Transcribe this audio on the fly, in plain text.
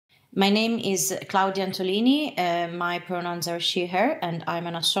My name is Claudia Antolini. My pronouns are she, her, and I'm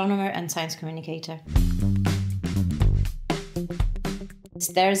an astronomer and science communicator.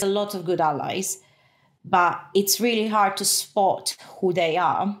 There's a lot of good allies, but it's really hard to spot who they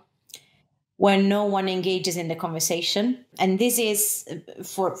are when no one engages in the conversation. And this is,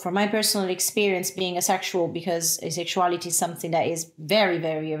 for my personal experience, being asexual, because asexuality is something that is very,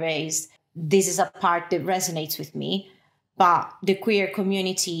 very erased. This is a part that resonates with me. But the queer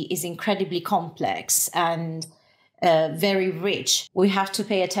community is incredibly complex and very rich. We have to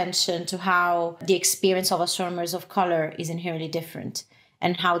pay attention to how the experience of astronomers of color is inherently different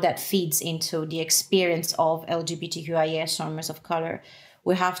and how that feeds into the experience of LGBTQIA astronomers of color.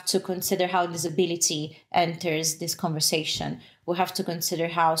 We have to consider how disability enters this conversation. We have to consider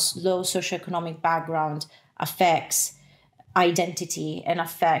how low socioeconomic background affects identity and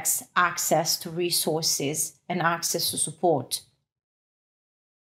affects access to resources and access to support.